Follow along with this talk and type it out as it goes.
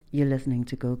You're listening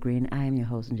to Go Green. I am your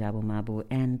host, Njabo Mabu,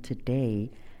 and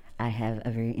today I have a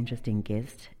very interesting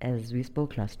guest. As we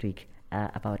spoke last week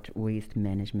about waste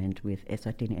management with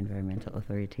Eswatini Environmental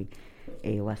Authority,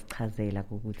 wasichazela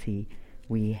ukuthi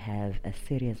we have a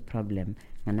serious problem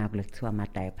nganakulekuthiwa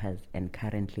diapers, and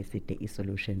currently side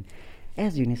i-solution.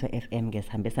 As Unisa FM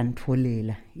ngesambe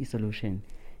sanitholela i-solution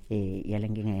yale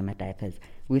nkinga yama-diapers.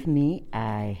 With me,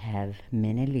 I have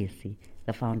Menelisi,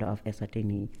 the founder of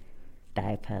Eswatini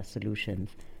Diaper Solutions.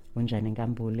 Unjani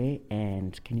Nkambule,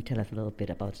 and can you tell us a little bit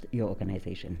about your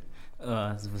organization?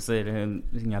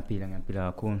 Ngiyapila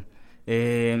kakhulu.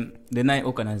 The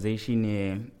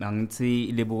organization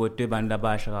angithi libuke abantu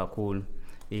abasha kakhulu.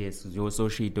 Yes, so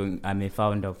I'm a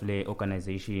founder of the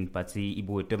organization, but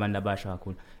ibuke abantu abasha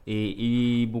kakhulu.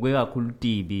 Ibuke kakhulu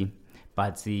TB,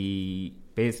 but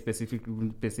very specific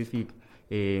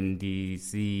and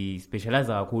si specialize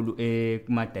kakhulu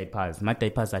kuma diapers. Ma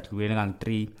diapers ahlukene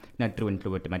ngang3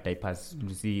 nhlobo tema diapers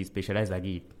si specialize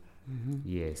akit.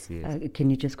 Yes. Can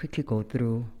you just quickly go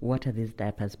through what are these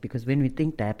diapers? Because when we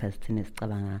think diapers,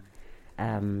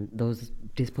 those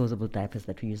disposable diapers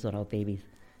that we use on our babies.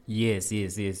 Yes.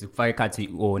 Kufaka ikhathi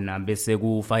ona bese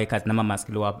kufaka ikhathi nama mask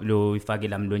lo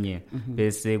ifakela emlonyeni.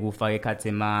 Bese kufaka ikhathi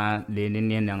ema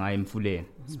lenene ngayo emfuleni.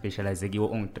 Specialize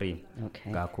kiwo on 3.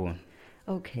 Okay. Kakhulu.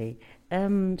 Okay.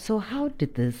 So how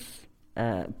did this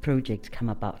project come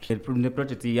about? The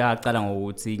project yaqala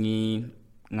ngokuthi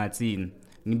ngathini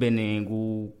ngibe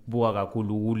nekubuka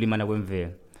kakhulu ulimana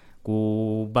kwemvelo.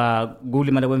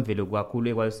 Kulimana kwemvelo kakhulu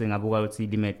ekwase ngabuka ukuthi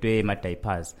limetwe ama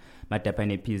diapers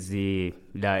nephizi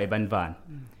la ebantwana.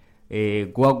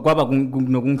 Kwaba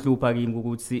nokunhlupha kimi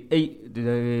ukuthi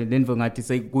lenvo ngathi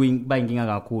sekuba inkinga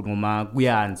kakhulu ngoma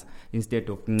kuyanza instead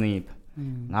of kuncipha.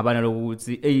 Ngaba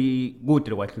nalokuthi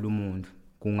kude kwahlula umuntu.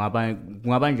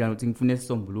 Kungaba njani ukuthi ngifune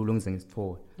isisombululo ngize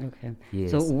ngisithole. Okay.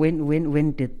 Yes. So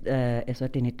when did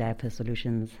Eswatini Diaper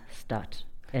Solutions start,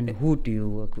 and who do you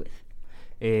work with?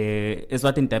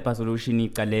 Eswatini Diaper Solution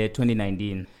iqale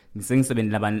 2019.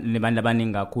 Ngisengisebenza nabantu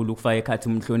abaningi kakhulu kufaka ikhathi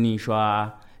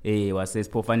umhlonishwa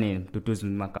wasesiphofaneni Duduzi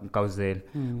Makauzela,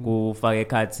 kufaka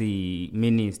ikhathi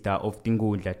Minister of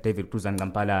Tingudla David Cruzan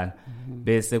Kampalala,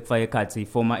 bese kufaka ikhathi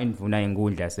former indvuna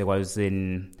yenkundla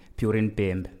sekwaziseni Purin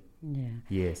Pembe. Yeah.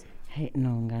 Yes. Hey,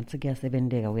 no, ngathi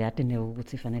kuyasebenzeka uyatende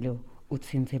ukuthi fanele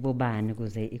uthinthe bobani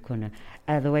kuze ikhona.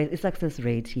 Otherwise, i-success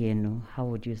rate yenu, how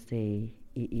would you say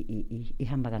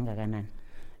ihamba kangakanani?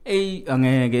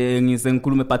 Angeke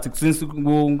ngisengikhulume but since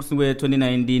kusuke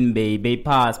 2019 bay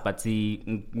pass but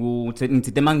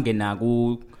ngithe mangena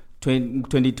ku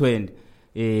 2020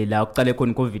 la uqale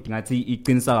khona COVID ngathi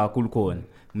iqinisa kakhulu khona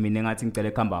mina ngathi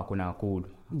ngicela khamba khona kakhulu.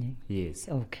 Yes.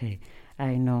 Okay,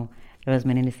 I know. There was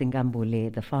Menelisi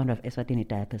Nkambule, the founder of Eswatini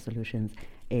Diaper Solutions,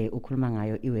 ukhuluma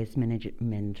ngayo e-waste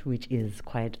management, which is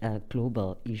quite a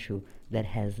global issue that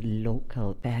has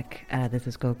local back. This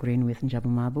is Go Green with Njabo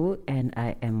Mabu, and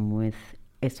I am with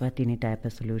Eswatini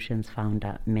Diaper Solutions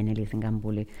founder Menelisi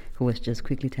Nkambule, who was just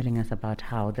quickly telling us about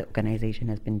how the organization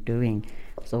has been doing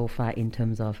so far in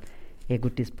terms of a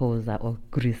good disposal or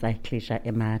good recycling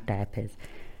ema diapers.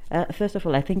 First of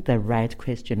all, I think the right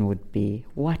question would be,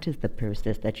 what is the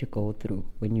process that you go through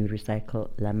when you recycle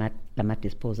lama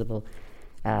disposable?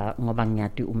 Ngoba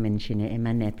ngiyati umention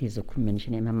ema nappies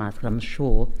ukumention ema masks. I'm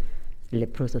sure le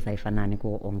process ayifanani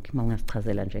ko onke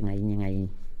mawungasichazela nje ngayinye ngayinye.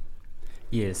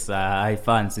 Yes, I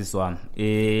fancy swam.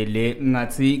 Le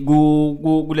ngathi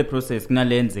kule process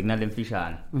kunalenze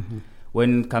kunalemfishana.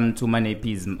 When come to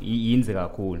manappies yinze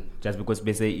kakhulu just because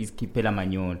bese isikhiphela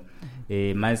manyolo.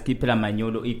 Masikhiphela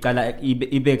manyolo iqala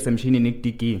ibe kusemshinini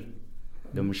ikudigi.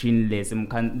 Lo machine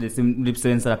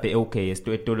lesimlipsensa lapha okay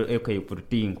esitolo okay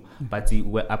ubutingo, but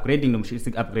we upgrading lo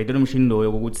machine upgrade lo machine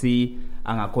loyo ukuthi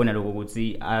angakhona lokho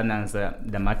ukuthi anansa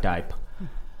lama diaper.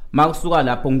 Makusuka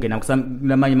lapho ungena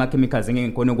kusamanye ama chemicals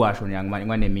engekho kwasho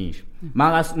ngwanemisho.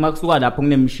 Makusuka lapho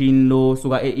kunemachine lo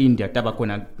suka eIndia taba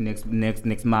khona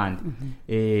next month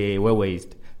we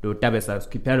waste lo tabe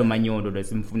sasikhiphela lo manyolo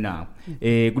lesimfunako.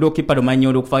 Kulokhipha lo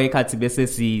manyolo kufaka ikhathi bese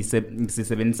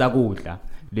sisebenzisa kudla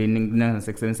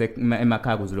sekusebenzisa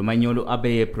emakhaya kuze lo manyolo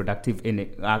abe productive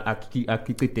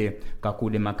akichite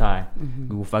kakhulu emakhaya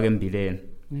kufaka embileni.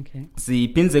 Okay.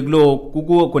 Siphinze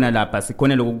kuwo khona lapha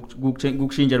sikhona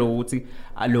lokushintsha lokuthi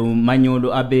lo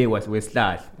manyolo abe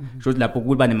wesihlahla. Shothi lapho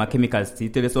kuba nema chemicals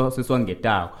thithe leso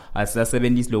seswangetayo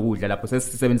asisebenzisi lokudla lapho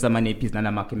sesisebenzisa ama nappies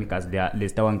nama chemicals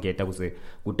lesitawangeta kuze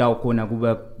kutawukhona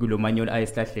kuba kulo manyolo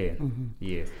ayesihlahleni.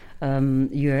 Yes.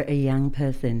 You're a young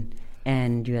person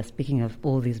and you are speaking of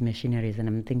all these machineries, and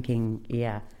I'm thinking,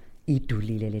 yeah,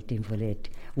 idulile letimvo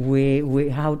leti.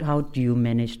 How do you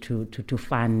manage to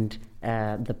fund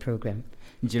the program?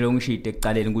 Njalo ngishite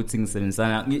ekuqaleni ukuthi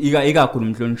ngisebenzisana ikakhulu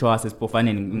umhlonishwa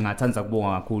wasesipofaneni ngingathanza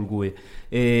kubonga kakhulu kuye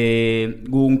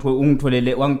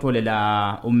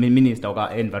wangitholela uminister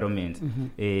ka environment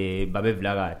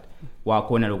babevila kade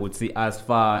wakhona lokuthi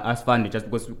asifund just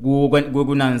because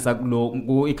kunanisa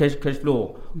ku cash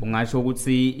flow ungasho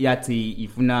ukuthi yathi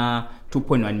ifuna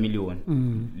 2.1 million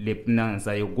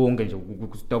lepnansa yokonke nje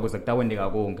ukustoko zakutawendeka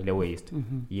konke le waste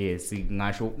yes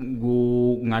ngasho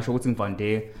ukuthi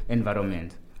ngivande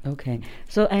environment. Okay,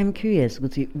 so I'm curious,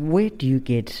 where do you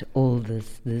get all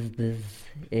this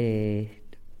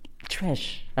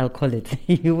trash, I'll call it?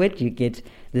 Where do you get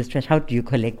this trash? How do you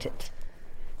collect it?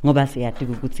 Ngoba siyathi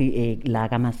ukuthi la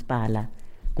kamasipala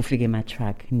kufike ama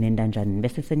truck nenda njani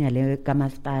bese senyale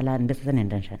kamasipala bese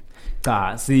senenda njani.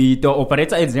 Cha sito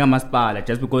operator enzinga masipala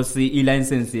just because I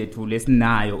license yethu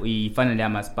lesinayo ifana le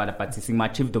masipala but singma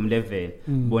chiefdom level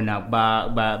bona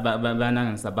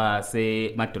banangisa ba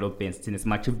se madolobheni sithina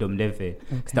sima chiefdom level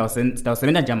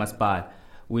sitawusebenza nje masipala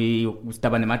we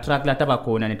sitaba nema truck la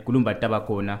tabakhona netikulumba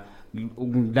tabakhona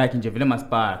like nje vele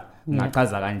masipala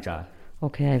ngachaza kanjani.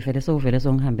 Okay, vele so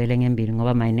ngihambele ngembili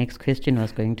ngoba my next question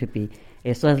was going to be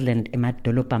Swaziland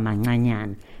emadolobha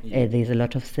amancanyana. There's a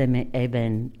lot of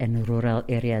semi-urban and rural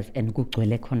areas and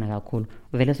kugcwele khona kakhulu.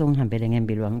 Vele so ngihambele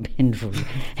ngembili wangiphendula.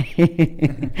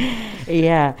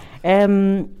 Yeah.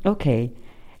 Okay.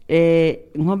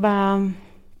 Ngoba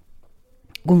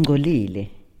kungcolile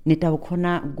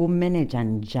nitawukhona ku-manager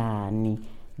njani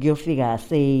kuyofika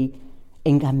say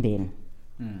enkambeni.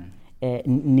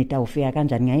 Nitawufika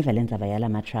kanjani ngayiva lenza bayala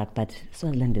ama truck but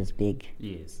Swaziland is big.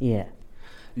 Yes. Yeah.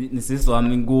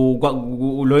 Nisizwami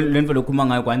lento lokhuma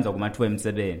ngayo kwanza kuma 2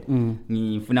 emsebenzi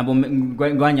ngifuna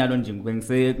kwanyalo nje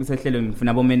ngisehlelo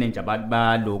ngifuna bo manager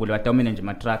baloko lata manager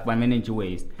ma truck ba manage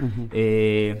waste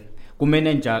ku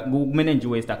manager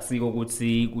waste akusiko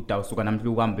ukuthi udawusuka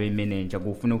namhla ukuhamba manager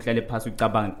kufuna ukuhlale phansi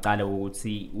ucabanga uqala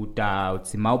ukuthi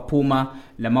uthi mawuphuma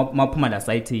mawuphuma la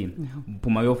site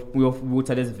uphuma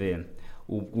uyofutha lesiveni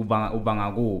uba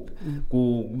ngakuphi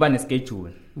kuba ne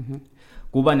schedule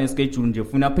kuba ne schedule nje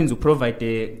ufuna aphinze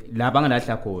uprovide la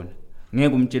bangalahla khona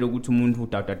ngeke umtshele ukuthi umuntu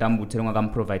udadambuthe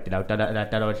ngakamprovide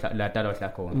la talahla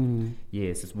khona.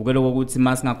 Yes sibukela ukuthi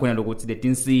masingakhona lokuthi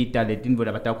letinsita letinvo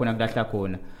labatakhona kulahla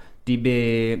khona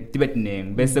tibe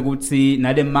tinengi bese kuthi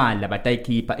nale mali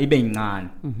abatayikhipha ibe incane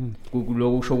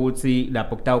kulokusho ukuthi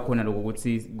lapho kutawukhona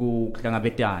lokuthi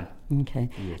kuhlangabetana. Okay.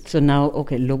 Yes. So now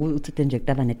loku uthi nje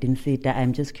kutaba netinsita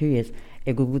I'm just curious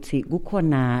ukuthi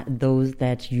kukhona those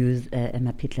that use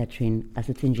ama pit latrine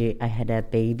asithi nje I had a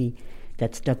baby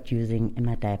that stopped using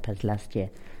my diapers last year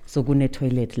so kune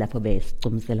toilet lapho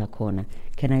besicumsela khona.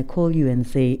 Can I call you and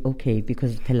say okay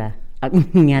because phela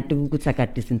ngiyati ukuthi aka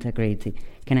disintegrate,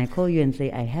 can I call you and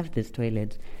say I have this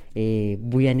toilet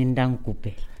buya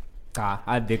nindangubhe? Cha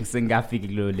ade sengafiki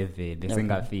kulo level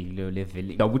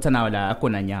ngawubuthi nawo la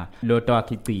akhona nya lo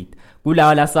tawakhicita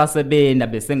kulawa la sasebenda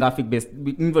bese ngafiki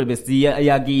imvolo besiya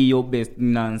yakiyo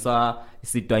besinansa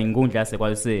sidwa inkundla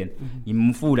yasekwaliseni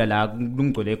imfula la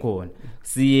kungcole khona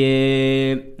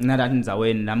siye nalani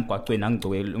indzaweni namgwaqweni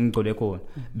angicole khona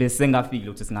bese ngafiki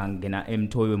ukuthi singangena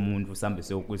emthoyo womuntu sambe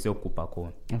seyogubha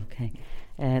khona. Okay.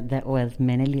 That was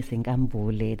Menelisi,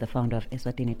 the founder of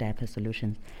Eswatini Diaper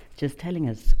Solutions, just telling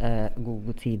us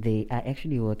they are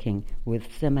actually working with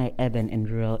semi-urban and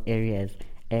rural areas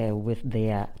with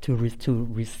their to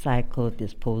recycle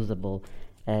disposable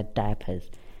diapers.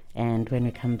 And when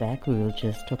we come back, we will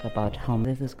just talk about how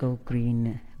this is Go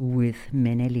Green with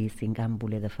Menelisi,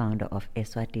 the founder of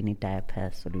Eswatini Diaper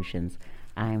Solutions.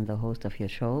 I am the host of your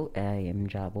show, I am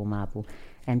Jabu Mabu.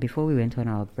 And before we went on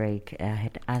our break, I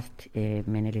had asked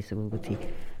Menelisi,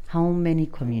 how many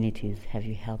communities have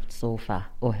you helped so far,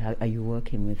 or are you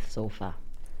working with so far?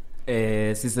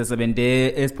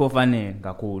 Sisebenzele esipofaneni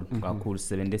kakhulu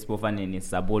sisebenzele esipofaneni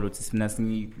sabolo ukuthi sifuna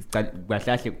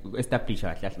kahlahle establish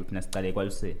kahlahle ukuthi sicale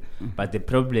ekwaluseni but the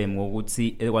problem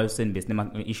ukuthi ekwaluseni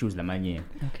besinema issues lamanye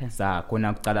sa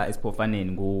khona kucala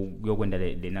esipofaneni kuyokwenda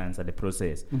lenansa le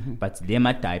process but le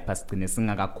ma diapers sigcine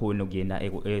singakakhona ukuyena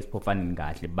esipofaneni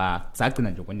kahle ba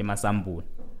sagcina nje kwenda emasambulu.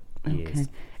 Okay.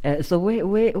 So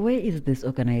where is this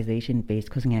organization based?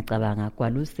 Because ngiyacabanga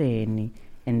kwaluseni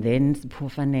and then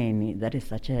Sipofaneni, that is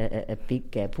such a big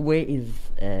gap. Where is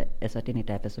Eswatini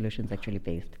Diaper Solutions actually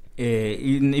based?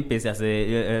 Ibase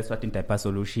yase Eswatini Diaper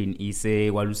Solution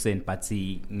ise kwaluseni but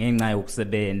ngenxa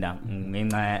yokusebenta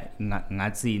ngenxa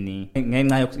ngathini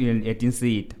ngenxa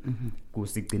yetinsita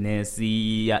kusigcine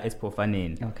siya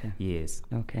esipofaneni. Okay. Yes.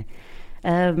 Okay.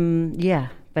 Yeah,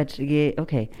 But yeah,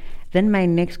 okay. Then my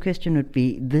next question would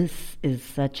be: this is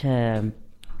such a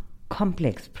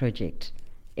complex project.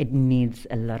 It needs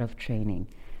a lot of training.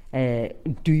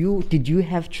 Did you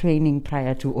have training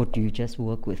prior to, or do you just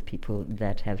work with people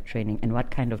that have training? And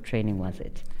what kind of training was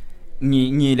it?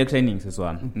 Ngiyile training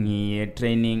seswami ngiye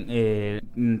training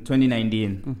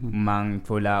 2019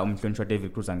 mangithola umhlonishwa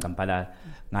David Cruz Ankampala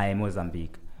ngaye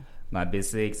eMozambique ngabe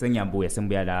sengiyabuya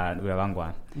sengibuya la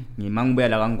kaNgwane ngimangibuya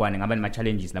la kaNgwane ngaba nema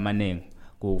challenges lamanengi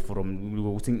go from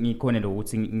ukuthi ngikhona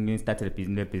lokuthi ngi-start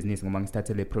le business ngoba ngi-start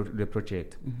le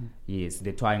project yes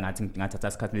the try ngathi ngathatha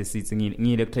isikhathi lesithi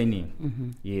ngiyile training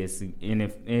yes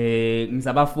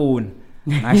ngisabafuni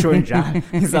ngasho njalo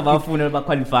ngisabafuna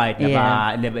ba-qualified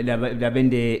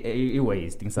labende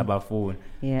i-waste ngisabafuna.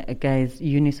 Yeah, guys,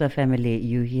 Uniswa family,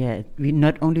 you hear, we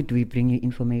not only do we bring you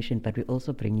information, but we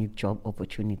also bring you job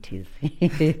opportunities.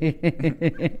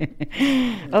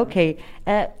 Okay,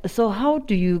 so how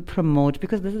do you promote,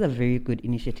 because this is a very good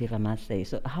initiative, I must say,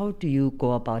 so how do you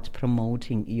go about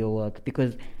promoting your work?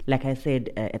 Because like I said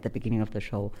at the beginning of the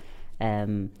show,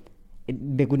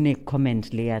 begune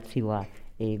comment leyathiwa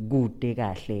good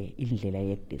kahle indlela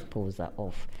yekudisposa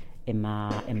of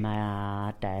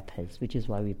ema diapers, which is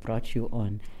why we brought you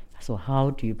on. So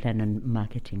how do you plan on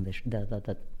marketing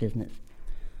the business?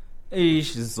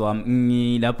 Isizwami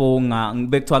ngilapho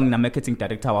ngibekuthiwa ngina marketing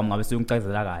director wami ngabe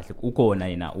sengicazela kahle ukhona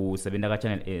yena usebenza ka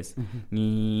Channel S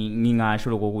ngingasho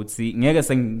lokuthi ngeke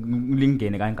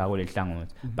sengilingene kangako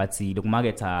lehlangothi but loku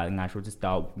marketer ngasho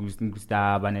ukuthi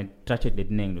sitaba ne trusted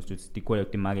letinengi lo sithi sikhole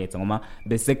ku marketer ngoba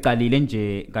bese qalile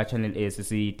nje ka Channel S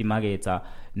sithi marketer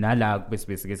nala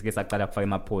bese ke saqala kufaka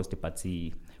ama post but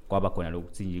kwaba khona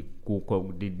lokuthi nje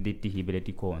kukho letihibe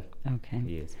letikhona. Okay,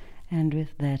 yes. And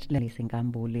with that, Menelisi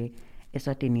Nkambule,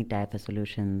 Eswatini Diaper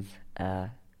Solutions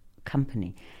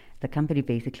company. The company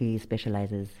basically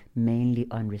specializes mainly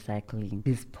on recycling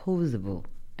disposable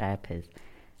diapers.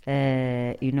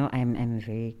 I'm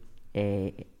very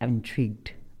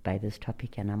intrigued by this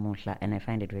topic, and I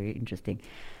find it very interesting.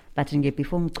 But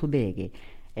before mchubege,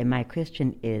 my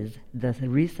question is, the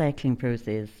recycling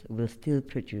process will still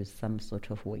produce some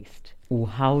sort of waste. Or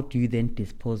how do you then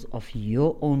dispose of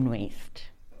your own waste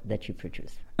that you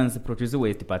produce? And produce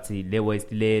waste, but the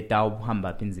waste later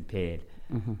hamba pinziphele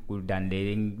than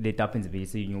le tapins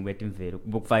bese you wet imvelo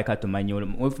ukufaka umanyolo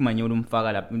umanyolo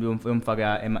umfaka lapha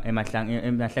umfaka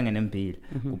emahlangene empile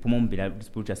uphuma umbila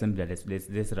disposal assembly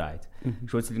let's right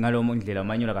shothi ngalo ndlela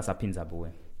umanyolo akasaphinza buwe.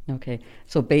 Okay,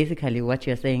 so basically what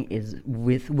you're saying is,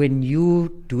 with when you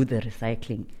do the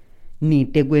recycling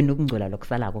nite kwenu ukungcola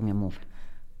lokusalako ngemuva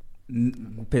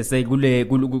phese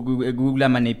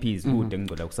kulama nappies kude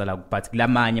ngcola kusala but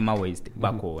kulamanye ama waste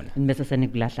bakhona bese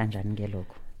senikulahla njani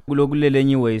ngelokho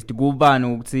kulokulelenye waste kubani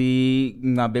ukuthi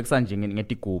ngabe kusanje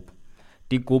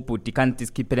ngetigubhu tikanti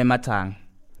sikhiphele emathanga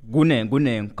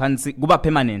kune kanti kuba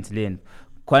permanent lena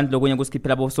kwanti lokunye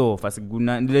kusikhiphela bo sofa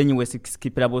sikulenye waste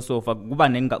sikhiphela bo sofa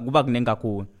kuba kunenga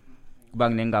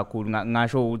kakhulu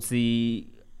ngasho ukuthi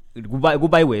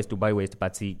kuba waste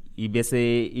but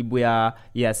ibese ibuya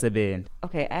iyasebenza.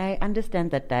 Okay, I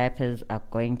understand that diapers are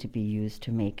going to be used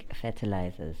to make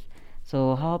fertilizers.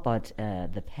 So how about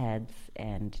the pads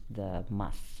and the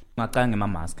masks? Ngacanga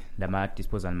mask, lama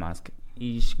disposal mask.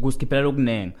 Kusikhiphela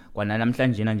lokunengi kwana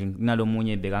namhlanje nje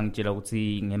kunalomunye bekangitshela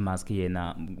ukuthi ngemask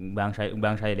yena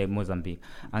bangishayele eMozambique.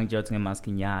 Angitshela ukuthi ngemask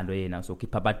nyalo yena so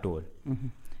khipha abadoli.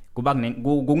 Kuba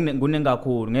kunengi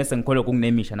kakhulu ngese ngikhole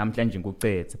kungenemisha namhlanje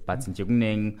ngikucethe but nje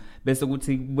kunengi bese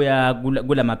kuthi kuya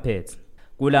kulama pads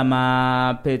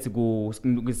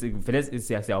vele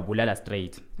siyabulala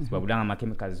straight sibabulala ngama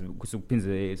chemicals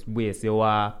kusukuphinze sibuye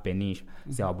siwa burnish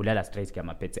siyabulala straight ke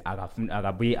ama pads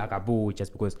akabuyi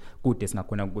just because kude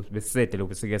singakhona besede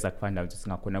lokusikeza kufanda ukuthi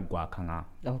singakhona kwakha nga.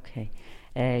 Okay,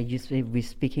 we're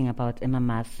speaking about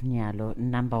mamas nyalo.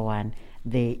 Number one,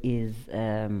 there is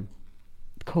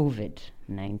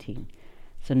COVID-19.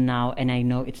 So now, and I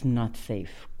know it's not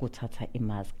safe kuthatha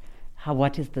imask.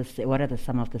 What are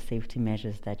some of the safety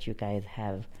measures that you guys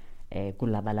have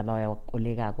kulabalaba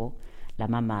kolegago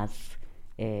lama masks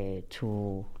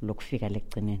to lokufika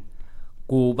lekugcineni?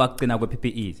 Kubagcina kwe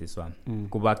PPE siswami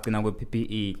kubagcina kwe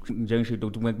PPE njengisho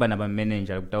ukuthi kuba naba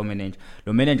manager kutawo manager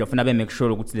lo manager ufuna be make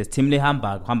sure ukuthi le team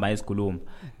lehamba esikhuluma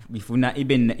ifuna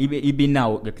ibe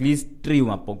now at least 3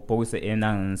 mabhokisi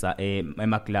enanza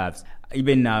ema gloves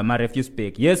ibe na ma refuse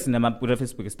bag. Yes, nama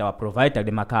refuse bag stawa provider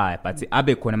le makhaya but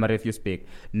abe khona ama refuse bag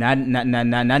na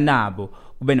nabo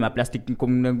kube nema plastic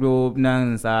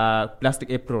nanza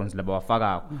plastic aprons laba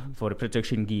wafaka for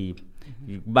protection give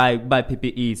by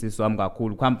PPE siswami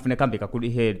kakhulu kufanele kambe kakhulu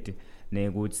ihealth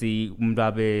nekuthi umuntu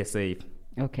abe safe.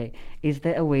 Okay. Is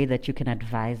there a way that you can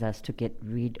advise us to get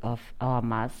rid of our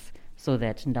masks so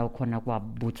that ndawo khona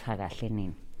kwabutha kahle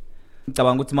nini?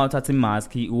 Ngicabanga ukuthi mawuthatha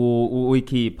imask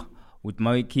uyikhipha uthi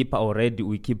mayikhipha already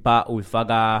uyikhipha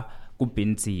uyifaka ku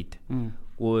bin seat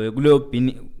kuleyo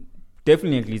bin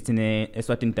definitely sine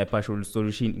Eswatini Diaper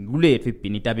solution kulethu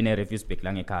ibin itabine refuse bag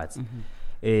la ngekhathi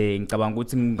ngicabanga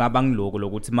ukuthi ngaba ngiloko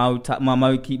lokuthi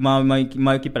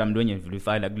mayikhipha lamlonye vele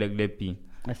uyifaka kule bin,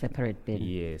 a separate bin.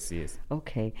 Yes.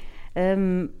 Okay.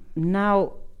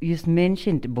 Now you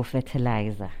mentioned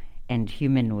fertilizer and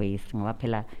human waste ngoba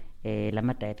phela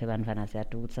lama diaper bantu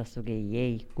siyathu ukuthi sasuke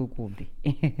yey kukubi.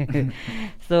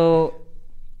 So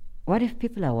what if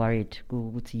people are worried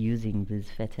ukuthi using these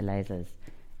fertilizers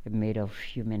made of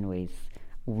human waste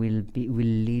will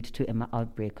lead to an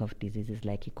outbreak of diseases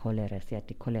like cholera?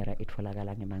 Siyathi cholera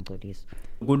itholakala ngemancodiso.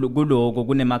 Kuloko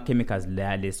kunema chemicals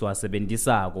la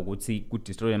lesiwasebenzisako ukuthi ku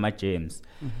destroy ama germs.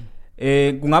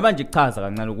 Kungaba nje ichaza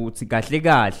kancane ukuthi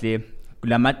kahle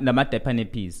lama diaper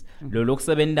nappies lo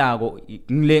lokusebenzako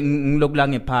ngilokula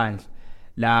ngephandle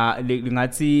la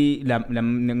ngathi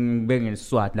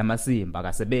ngibengeliswati lamasimba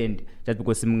akasebenzi just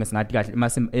because singathi kahle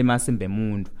emasimba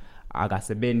emuntu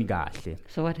akasebenzi kahle.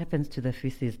 So what happens to the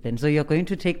feces then? So you're going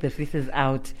to take the feces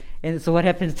out, and so what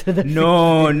happens to the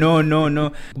no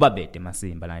kuba bede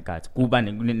masimba la nkathi kuba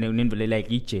nendlela like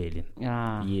ijeli.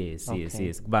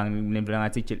 Yes kuba nendlela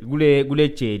ngathi ijeli kule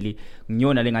jeli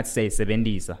ngiyona lengathi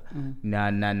sayisebenzisa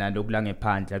na lokula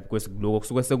ngephandle because lokho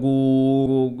kusuke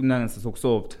sekunangisa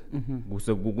sokusoft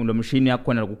kulo machine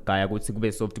yakhona lokugaya ukuthi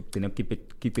kube soft kugcina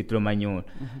kukhicithelo manyola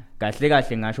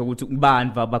kahle ngasho ukuthi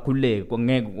kubantu abakhuleke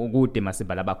ngeke kude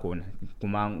masimba labakhona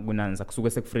kuma kunanza kusuke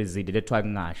sekufreezile lethwa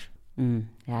kungasho.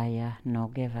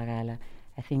 No kevakala.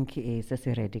 I think it's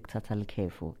a ready total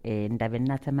careful and ndabeni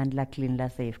nathi amandla clean la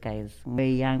safe guys. A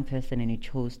young person and he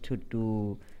chose to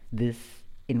do this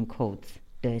in quotes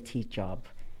dirty job.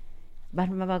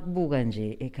 Bantu mabakubuka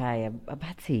nje ekhaya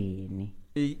abathini?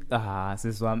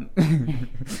 Siswami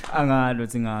angalo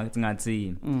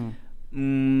singathini.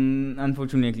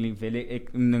 Unfortunately vele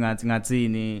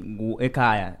ngathini ku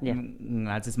ekhaya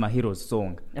ngathi sima heroes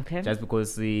song. Okay. Just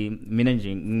because mina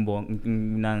nje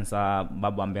ngibonansa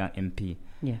babambe MP.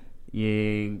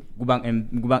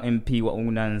 Kuba MP wa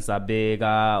unansa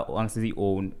beka angisi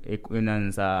own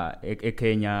unansa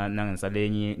eKenya nansa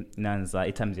lenye nansa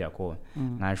etimes yakho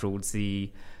ngasho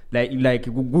ukuthi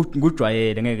like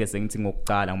kujwayele ngeke sengithi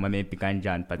ngokucala ngoma maybe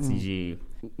kanjani but nje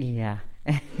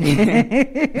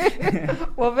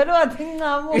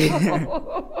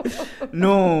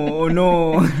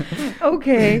No.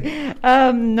 Okay.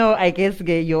 No, I guess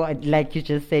you're like you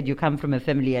just said, you come from a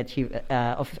family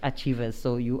of achievers,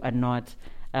 so you are not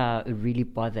really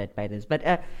bothered by this. But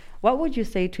what would you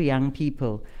say to young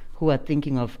people who are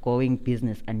thinking of going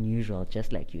business unusual,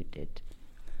 just like you did?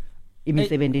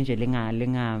 Imisebenzi nje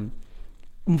lenga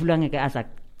umvulangeke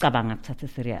azacabanga kuthatha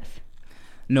serious.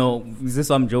 No, this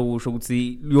one nje usho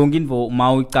ukuthi yonke into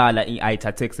mawucala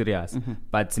ayithathe serious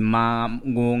but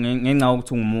ngenxa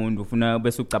ukuthi ungumuntu ufuna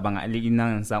bese ucabanga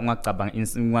inansa ungacabanga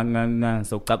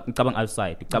ucabanga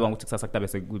outside ucabanga ukuthi kusasa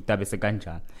kutabe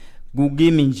sekanjani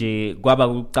kukimi nje kwaba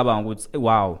ucabanga ukuthi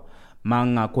wow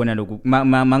mangakhona lokhu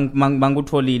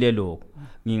mangutholile lokho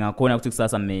ngingakhona ukuthi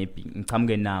kusasa maybe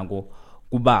ngichamuke nako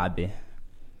kubabe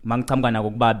mangichamuka nako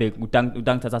kubabe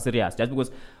utangithatha serious just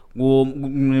because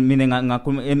mina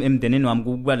ngakhuluma emndeneni wami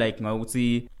kuba like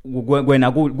ngokuthi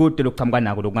kwena kude lokuchamuka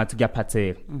nako lokungathi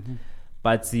kuyaphatheka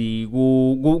but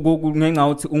ngenxa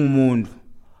ukuthi ungumuntu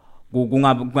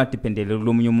kungadependele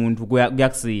lo munye umuntu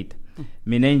kuyakusida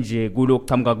mina nje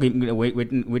kulokuchamuka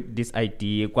with this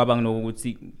idea kwaba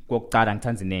nginokuthi kokucala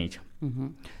ngithanda nature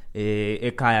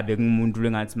ekhaya bekungumuntu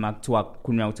lengathi makuthiwa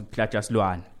kukhulunywa ukuthi kuhlatsha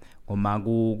silwane ngoma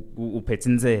uphethe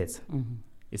inzethe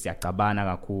isiyacabana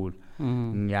kakhulu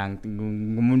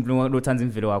ngumuntu lothanda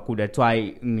imvelo kakhulu that's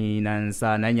why mina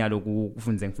nisana nyalo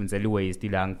kufunzela iwaste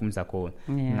la ngifundisa khona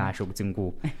ngasho ukuthi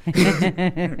ngikuphi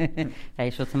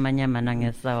ayisho samanyama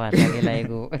nangesawa la la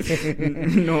ego.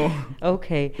 No.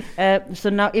 Okay. So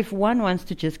now if one wants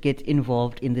to just get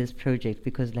involved in this project,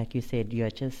 because like you said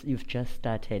you've just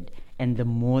started and the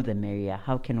more the merrier,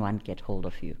 how can one get hold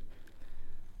of you?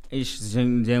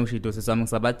 Njengoshito sesami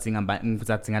ngisabathinga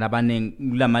ngifuthathinga labanenge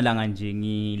kulamalanga nje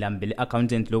ngilambele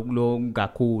accountant lo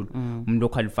kakhulu umuntu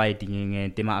qualified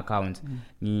ngentema account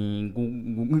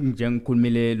nje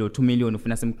ngikhulumile lo 2 million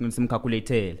ufuna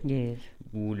simcalculate. Yes.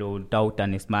 Kulo tawuta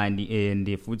next month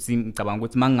and futhi ngicabanga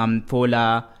ukuthi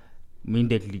mangamthola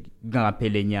immediately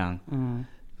kungaphele enyanga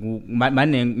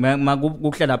manje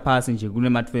makuhlala phansi nje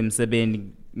kunemathu emsebenzi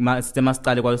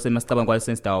Masicale kwayo semasicabanga kwayo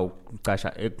sensidaw ucasha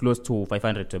close to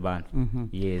 500 abantu.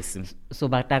 Yes. So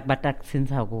batak since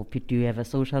how do you have a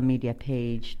social media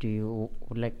page? Do you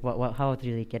like how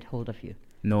do they get hold of you?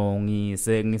 No,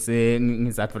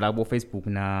 ngizatfola ku Facebook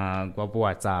na ku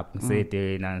WhatsApp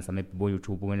ngisede na same bo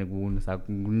YouTube ngene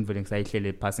kunivele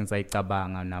ngisayihlele phasi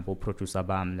ngisayicabanga nabo producer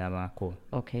bami laba khona.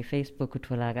 Okay, Facebook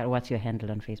utholakala. What's your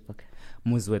handle on Facebook?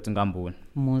 Muzi wethu Ngambule.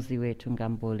 Muzi wethu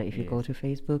Ngambule. If you go to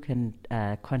Facebook and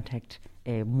contact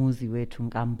Muzi wethu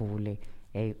Ngambule,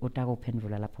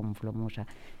 utakuphendula lapho umvulo musha.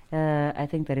 I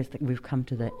think we've come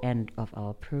to the end of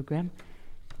our program.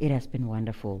 It has been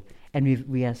wonderful, and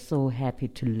we are so happy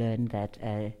to learn that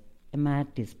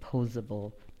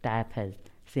disposable diapers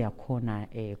siyakhona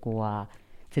kuwa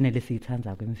Menelisi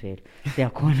ithanda kwemvelo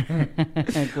siyakhona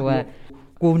kuwa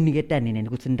kuniketa nini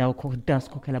ukuthi ndawo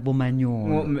khokhela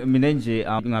bomanyolo. Mina nje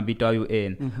ngabitwa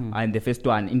UN and the first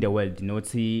one in the world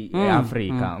not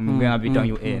Africa ngabitwa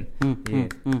UN.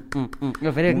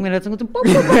 Ngavele kumele ukuthi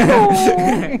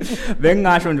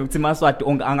bengasho nje ukuthi maswati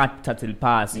angathatheli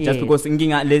phasi just because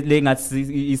inkinga le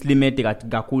ngathi islimete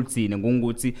kakhulu thina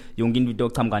ngokuthi yonke into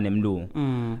ochamuka nemlungu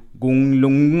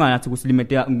kungathi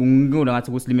kuslimete ngingula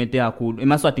ngathi kuslimete kakhulu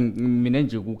emaswati mina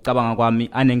nje ukucabanga kwami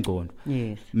anengcondo.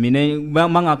 Yes, mina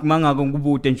mangaka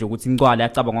ngubute nje ukuthi incwala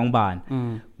yacabanga ngibani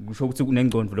kusho ukuthi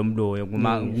kunengcondo lomloyo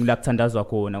kuma ngilakuthandazwa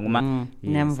khona kuma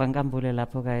nemva Ngambule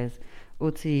lapho guys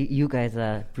uthi you guys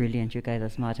are brilliant, you guys are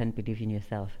smart and believe in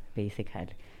yourself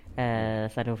basically.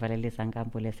 Sadovalelisa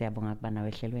Ngambule siyabonga kuba nawe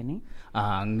ehlelweni.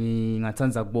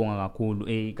 Ngingathanza kubonga kakhulu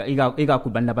ikakhulu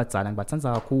abantu abadzala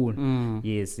ngibathanza kakhulu.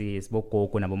 Yes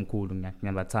bogogo nabomkhulu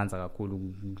ngiyabathanza kakhulu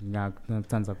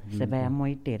ngiyathanza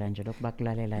sebayamoyitela nje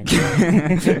lokubakulalela nje.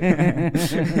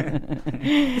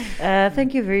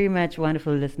 Thank you very much,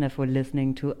 wonderful listener, for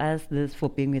listening to us, for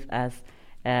being with us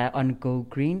on Go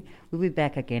Green. We'll be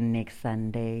back again next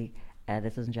Sunday.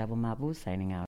 This is Njabo Mabu signing out.